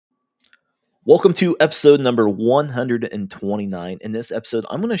Welcome to episode number 129. In this episode,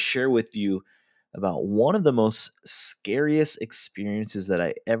 I'm going to share with you about one of the most scariest experiences that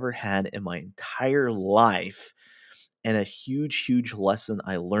I ever had in my entire life and a huge lesson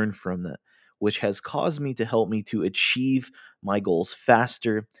I learned from that, which has caused me to help me to achieve my goals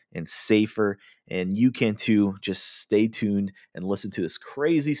faster and safer. And you can too. Just stay tuned and listen to this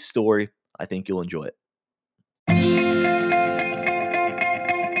crazy story. I think you'll enjoy it.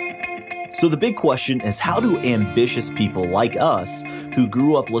 So the big question is, how do ambitious people like us, who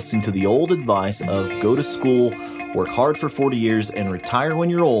grew up listening to the old advice of go to school, work hard for 40 years, and retire when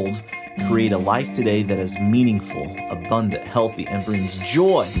you're old, create a life today that is meaningful, abundant, healthy, and brings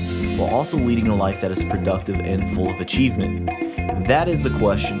joy, while also leading a life that is productive and full of achievement? That is the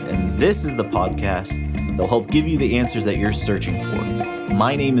question, and this is the podcast that'll help give you the answers that you're searching for.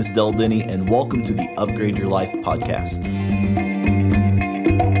 My name is Del Denny, and welcome to the Upgrade Your Life podcast.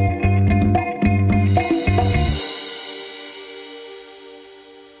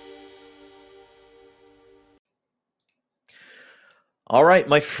 All right,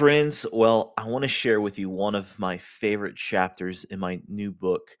 my friends. Well, I want to share with you one of my favorite chapters in my new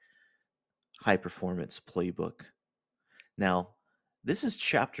book, High Performance Playbook. Now, this is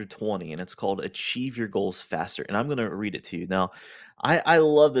chapter 20, and it's called Achieve Your Goals Faster. And I'm going to read it to you. Now, I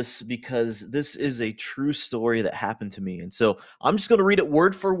love this because this is a true story that happened to me. And so I'm just going to read it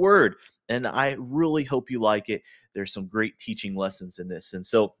word for word. And I really hope you like it. There's some great teaching lessons in this. And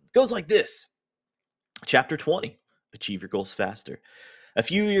so it goes like this. Chapter 20, Achieve Your Goals Faster. A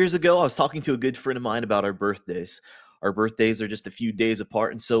few years ago, I was talking to a good friend of mine about our birthdays. Our birthdays are just a few days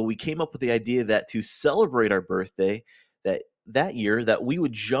apart, and so we came up with the idea that to celebrate our birthday that year, that we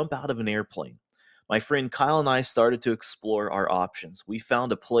would jump out of an airplane. My friend Kyle and I started to explore our options. We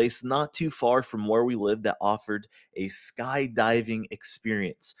found a place not too far from where we lived that offered a skydiving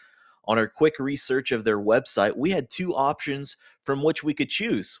experience. On our quick research of their website, we had two options from which we could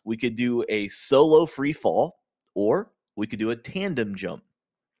choose. We could do a solo free fall, or we could do a tandem jump.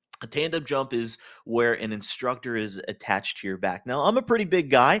 A tandem jump is where an instructor is attached to your back. Now, I'm a pretty big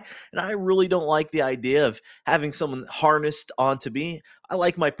guy, and I really don't like the idea of having someone harnessed onto me. I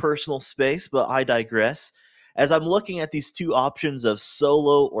like my personal space, but I digress. As I'm looking at these two options of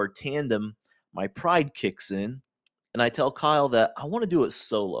solo or tandem, my pride kicks in, and I tell Kyle that I want to do it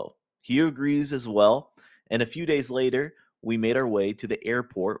solo. He agrees as well, and a few days later, we made our way to the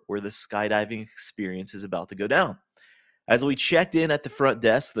airport where the skydiving experience is about to go down. As we checked in at the front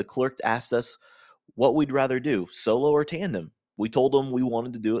desk, the clerk asked us what we'd rather do, solo or tandem. We told him we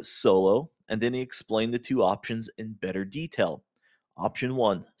wanted to do it solo, and then he explained the two options in better detail. Option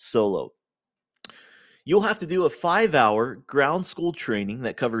 1, solo. You'll have to do a 5-hour ground school training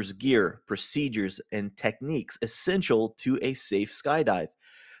that covers gear, procedures, and techniques essential to a safe skydive,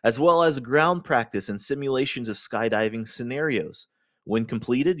 as well as ground practice and simulations of skydiving scenarios. When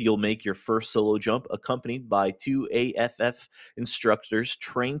completed, you'll make your first solo jump accompanied by two AFF instructors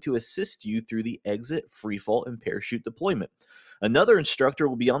trained to assist you through the exit, freefall, and parachute deployment. Another instructor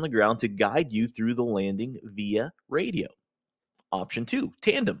will be on the ground to guide you through the landing via radio. Option 2,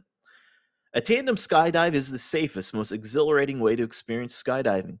 tandem. A tandem skydive is the safest, most exhilarating way to experience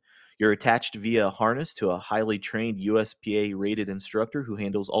skydiving. You're attached via a harness to a highly trained USPA-rated instructor who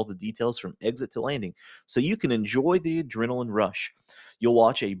handles all the details from exit to landing, so you can enjoy the adrenaline rush. You'll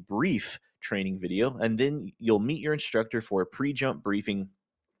watch a brief training video, and then you'll meet your instructor for a pre-jump briefing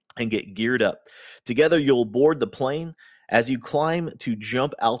and get geared up. Together, you'll board the plane. As you climb to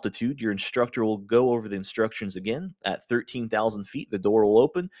jump altitude, your instructor will go over the instructions again. At 13,000 feet, the door will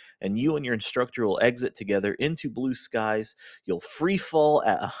open, and you and your instructor will exit together into blue skies. You'll free fall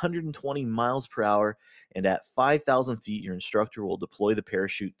at 120 miles per hour, and at 5,000 feet, your instructor will deploy the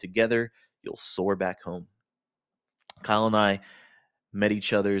parachute. Together, you'll soar back home. Kyle and I met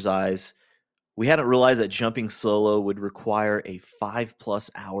each other's eyes. We hadn't realized that jumping solo would require a 5+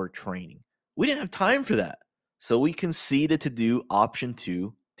 hour training. We didn't have time for that, so we conceded to do option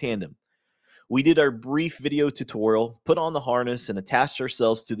 2, tandem. We did our brief video tutorial, put on the harness, and attached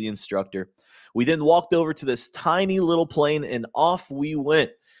ourselves to the instructor. We then walked over to this tiny little plane, and off we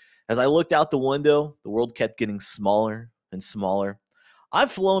went. As I looked out the window, the world kept getting smaller and smaller.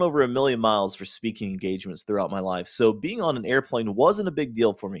 I've flown over 1 million miles for speaking engagements throughout my life, so being on an airplane wasn't a big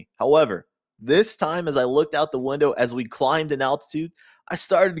deal for me. However, this time, as I looked out the window as we climbed in altitude, I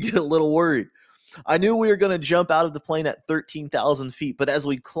started to get a little worried. I knew we were going to jump out of the plane at 13,000 feet, but as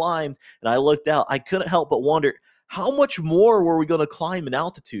we climbed and I looked out, I couldn't help but wonder, how much more were we going to climb in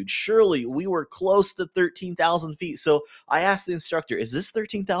altitude? Surely we were close to 13,000 feet. So I asked the instructor, is this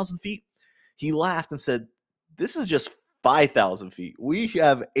 13,000 feet? He laughed and said, this is just 5,000 feet. We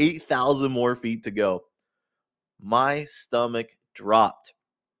have 8,000 more feet to go. My stomach dropped.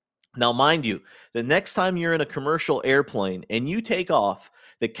 Now, mind you, the next time you're in a commercial airplane and you take off,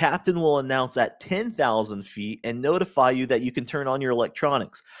 the captain will announce at 10,000 feet and notify you that you can turn on your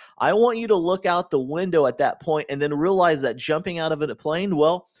electronics. I want you to look out the window at that point and then realize that jumping out of a plane,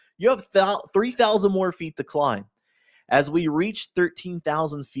 well, you have 3,000 more feet to climb. As we reached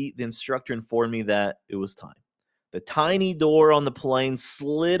 13,000 feet, the instructor informed me that it was time. The tiny door on the plane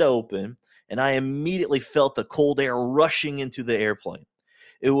slid open, and I immediately felt the cold air rushing into the airplane.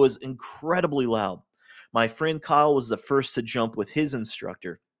 It was incredibly loud. My friend Kyle was the first to jump with his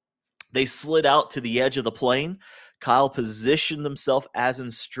instructor. They slid out to the edge of the plane. Kyle positioned himself as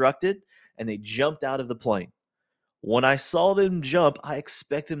instructed, and they jumped out of the plane. When I saw them jump, I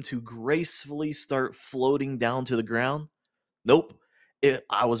expected them to gracefully start floating down to the ground. Nope,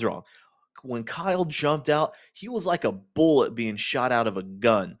 I was wrong. When Kyle jumped out, he was like a bullet being shot out of a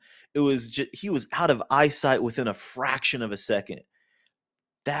gun. He was out of eyesight within a fraction of a second.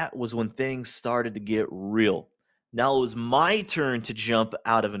 That was when things started to get real. Now it was my turn to jump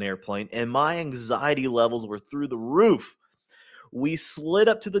out of an airplane, and my anxiety levels were through the roof. We slid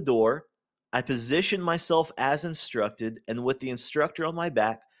up to the door. I positioned myself as instructed, and with the instructor on my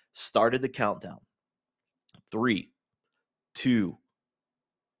back, started the countdown. 3, 2,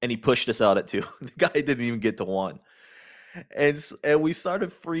 and he pushed us out at 2. The guy didn't even get to 1. And we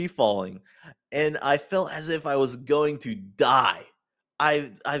started free falling, and I felt as if I was going to die.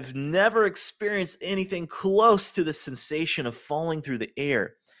 I've never experienced anything close to the sensation of falling through the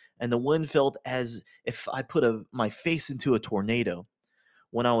air, and the wind felt as if I put my face into a tornado.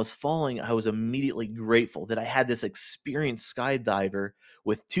 When I was falling, I was immediately grateful that I had this experienced skydiver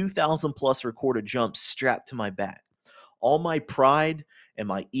with 2,000 plus recorded jumps strapped to my back. All my pride and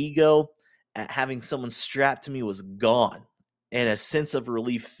my ego at having someone strapped to me was gone, and a sense of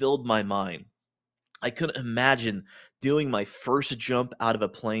relief filled my mind. I couldn't imagine doing my first jump out of a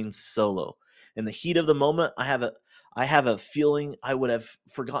plane solo. In the heat of the moment, I have a feeling I would have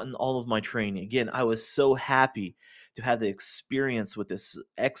forgotten all of my training. Again, I was so happy to have the experience with this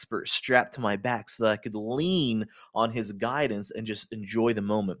expert strapped to my back so that I could lean on his guidance and just enjoy the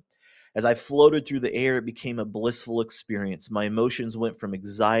moment. As I floated through the air, it became a blissful experience. My emotions went from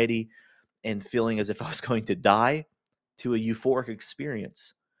anxiety and feeling as if I was going to die to a euphoric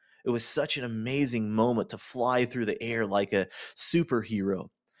experience. It was such an amazing moment to fly through the air like a superhero.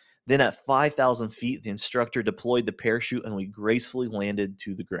 Then at 5,000 feet, the instructor deployed the parachute and we gracefully landed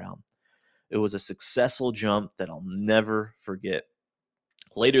to the ground. It was a successful jump that I'll never forget.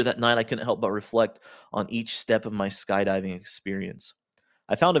 Later that night, I couldn't help but reflect on each step of my skydiving experience.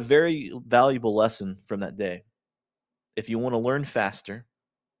 I found a very valuable lesson from that day. If you want to learn faster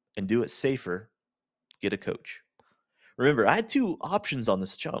and do it safer, get a coach. Remember, I had 2 options on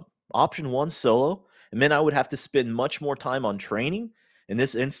this jump. Option 1, solo, and then I would have to spend much more time on training, in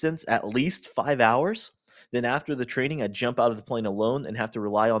this instance, at least 5 hours. Then after the training, I'd jump out of the plane alone and have to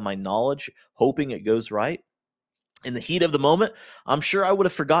rely on my knowledge, hoping it goes right. In the heat of the moment, I'm sure I would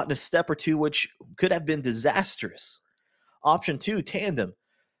have forgotten a step or 2, which could have been disastrous. Option 2, tandem.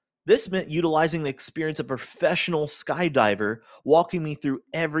 This meant utilizing the experience of a professional skydiver walking me through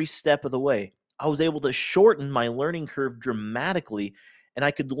every step of the way. I was able to shorten my learning curve dramatically, and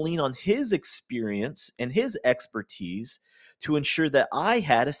I could lean on his experience and his expertise to ensure that I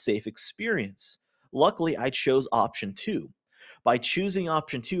had a safe experience. Luckily, I chose option 2. By choosing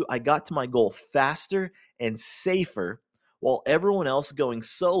option 2, I got to my goal faster and safer, while everyone else going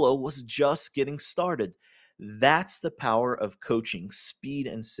solo was just getting started. That's the power of coaching, speed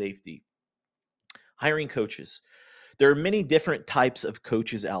and safety. Hiring coaches. There are many different types of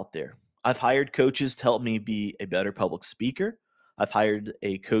coaches out there. I've hired coaches to help me be a better public speaker. I've hired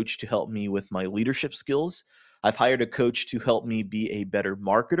a coach to help me with my leadership skills. I've hired a coach to help me be a better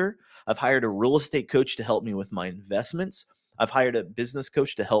marketer. I've hired a real estate coach to help me with my investments. I've hired a business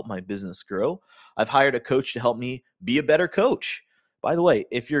coach to help my business grow. I've hired a coach to help me be a better coach. By the way,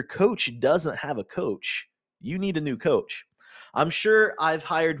 if your coach doesn't have a coach, you need a new coach. I'm sure I've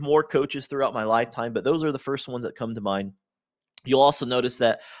hired more coaches throughout my lifetime, but those are the first ones that come to mind. You'll also notice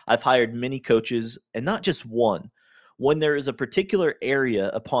that I've hired many coaches and not just one. When there is a particular area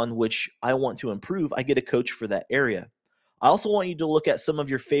upon which I want to improve, I get a coach for that area. I also want you to look at some of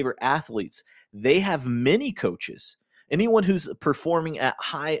your favorite athletes. They have many coaches. Anyone who's performing at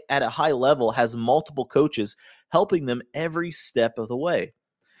a high level has multiple coaches helping them every step of the way.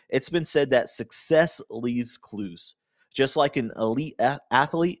 It's been said that success leaves clues. Just like an elite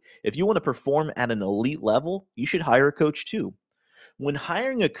athlete, if you want to perform at an elite level, you should hire a coach too. When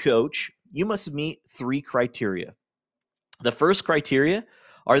hiring a coach, you must meet 3 criteria. The first criteria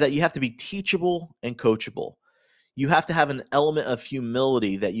are that you have to be teachable and coachable. You have to have an element of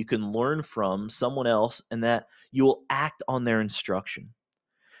humility that you can learn from someone else and that you will act on their instruction.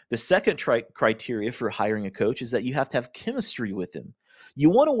 The second criteria for hiring a coach is that you have to have chemistry with him. You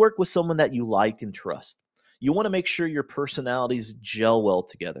want to work with someone that you like and trust. You want to make sure your personalities gel well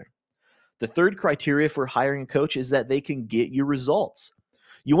together. The third criteria for hiring a coach is that they can get you results.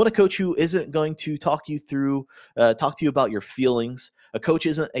 You want a coach who isn't going to talk to you about your feelings. A coach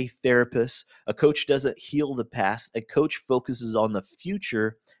isn't a therapist. A coach doesn't heal the past. A coach focuses on the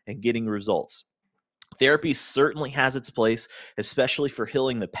future and getting results. Therapy certainly has its place, especially for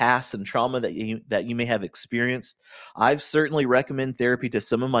healing the past and trauma that you may have experienced. I've certainly recommended therapy to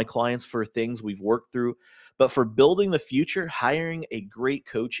some of my clients for things we've worked through, but for building the future, hiring a great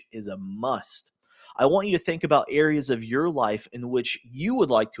coach is a must. I want you to think about areas of your life in which you would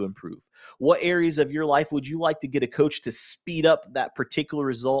like to improve. What areas of your life would you like to get a coach to speed up that particular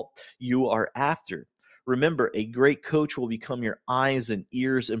result you are after? Remember, a great coach will become your eyes and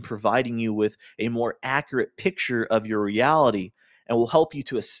ears in providing you with a more accurate picture of your reality and will help you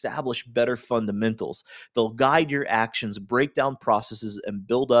to establish better fundamentals. They'll guide your actions, break down processes, and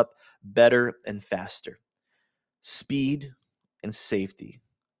build up better and faster. Speed and safety.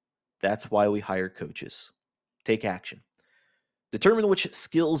 That's why we hire coaches. Take action. Determine which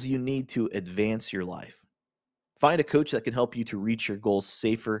skills you need to advance your life. Find a coach that can help you to reach your goals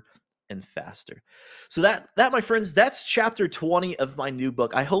safer and faster. So that my friends, that's chapter 20 of my new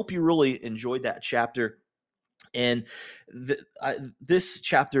book. I hope you really enjoyed that chapter. And this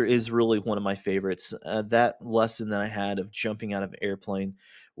chapter is really one of my favorites. That lesson that I had of jumping out of an airplane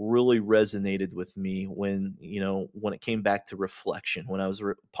really resonated with me when it came back to reflection. When I was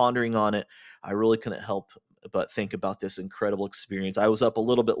pondering on it, I really couldn't help but think about this incredible experience. I was up a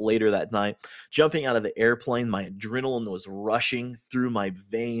little bit later that night, jumping out of the airplane. My adrenaline was rushing through my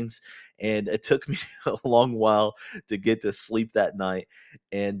veins, and it took me a long while to get to sleep that night.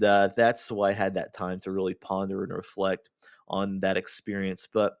 And that's why I had that time to really ponder and reflect on that experience.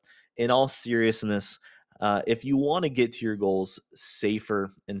 But in all seriousness, if you want to get to your goals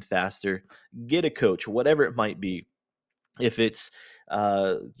safer and faster, get a coach, whatever it might be. If it's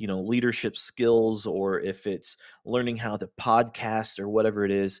leadership skills, or if it's learning how to podcast or whatever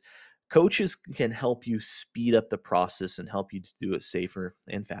it is, coaches can help you speed up the process and help you to do it safer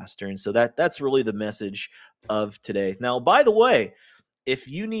and faster. And so that's really the message of today. Now, by the way, if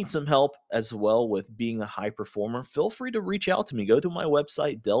you need some help as well with being a high performer, feel free to reach out to me. Go to my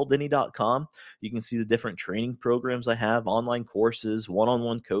website, DellDenny.com. You can see the different training programs I have, online courses,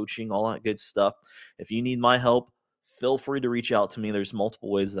 one-on-one coaching, all that good stuff. If you need my help, feel free to reach out to me. There's multiple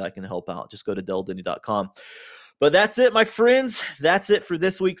ways that I can help out. Just go to DellDenny.com. But that's it, my friends. That's it for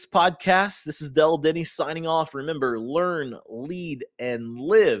this week's podcast. This is Dell Denny signing off. Remember, learn, lead, and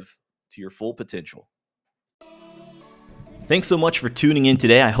live to your full potential. Thanks so much for tuning in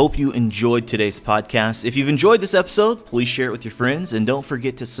today. I hope you enjoyed today's podcast. If you've enjoyed this episode, please share it with your friends, and don't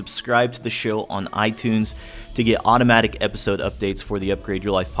forget to subscribe to the show on iTunes to get automatic episode updates for the Upgrade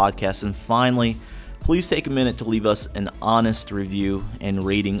Your Life podcast. And finally, please take a minute to leave us an honest review and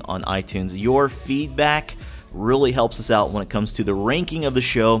rating on iTunes. Your feedback really helps us out when it comes to the ranking of the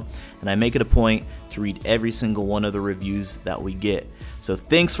show, and I make it a point to read every single one of the reviews that we get. So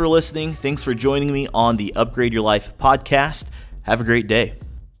thanks for listening. Thanks for joining me on the Upgrade Your Life podcast. Have a great day.